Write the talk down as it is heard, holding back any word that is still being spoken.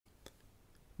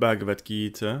Bhagavad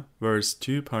Gita, verse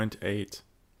 2.8.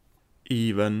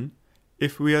 Even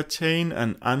if we attain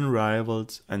an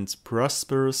unrivaled and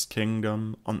prosperous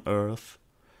kingdom on earth,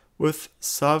 with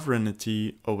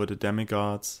sovereignty over the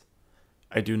demigods,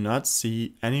 I do not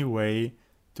see any way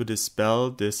to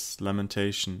dispel this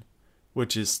lamentation,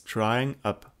 which is drying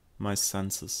up my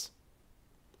senses.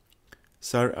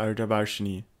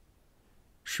 Sarartha-varshini.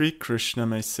 Sri Krishna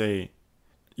may say,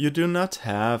 "You do not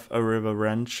have a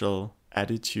reverential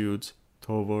attitude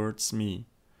towards me.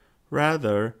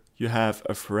 Rather, you have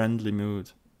a friendly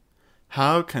mood.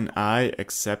 How can I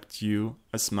accept you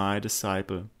as my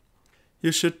disciple?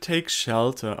 You should take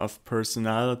shelter of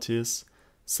personalities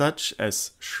such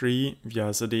as Shri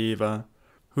Vyasadeva,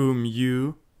 whom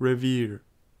you revere."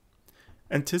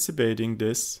 Anticipating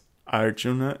this,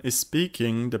 Arjuna is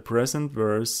speaking the present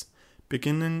verse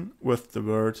beginning with the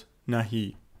word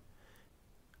nahi.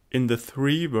 In the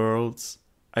three worlds,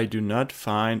 I do not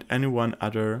find anyone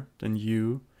other than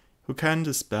you who can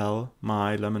dispel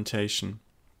my lamentation.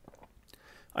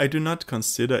 I do not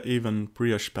consider even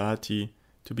Brihaspati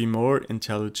to be more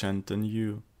intelligent than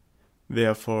you.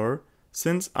 Therefore,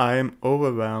 since I am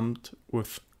overwhelmed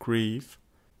with grief,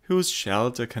 whose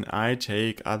shelter can I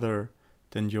take other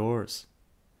than yours?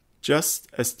 Just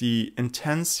as the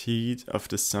intense heat of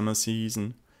the summer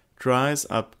season dries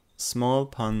up small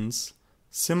ponds,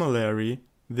 similarly,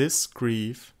 this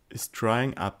grief is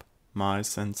drying up my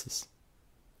senses.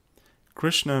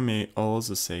 Krishna may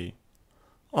also say,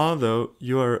 although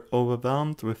you are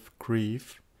overwhelmed with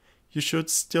grief, you should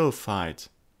still fight.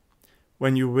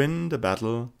 When you win the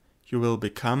battle, you will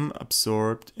become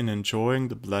absorbed in enjoying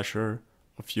the pleasure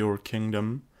of your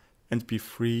kingdom and be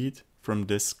freed from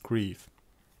this grief.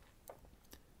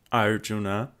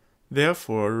 Arjuna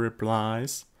therefore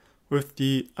replies with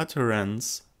the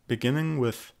utterance beginning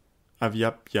with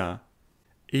avyapya.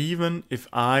 Even if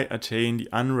I attain the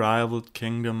unrivaled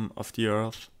kingdom of the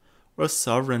earth, or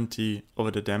sovereignty over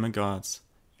the demigods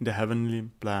in the heavenly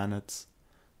planets,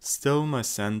 still my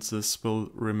senses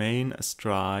will remain as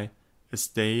dry as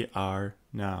they are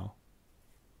now.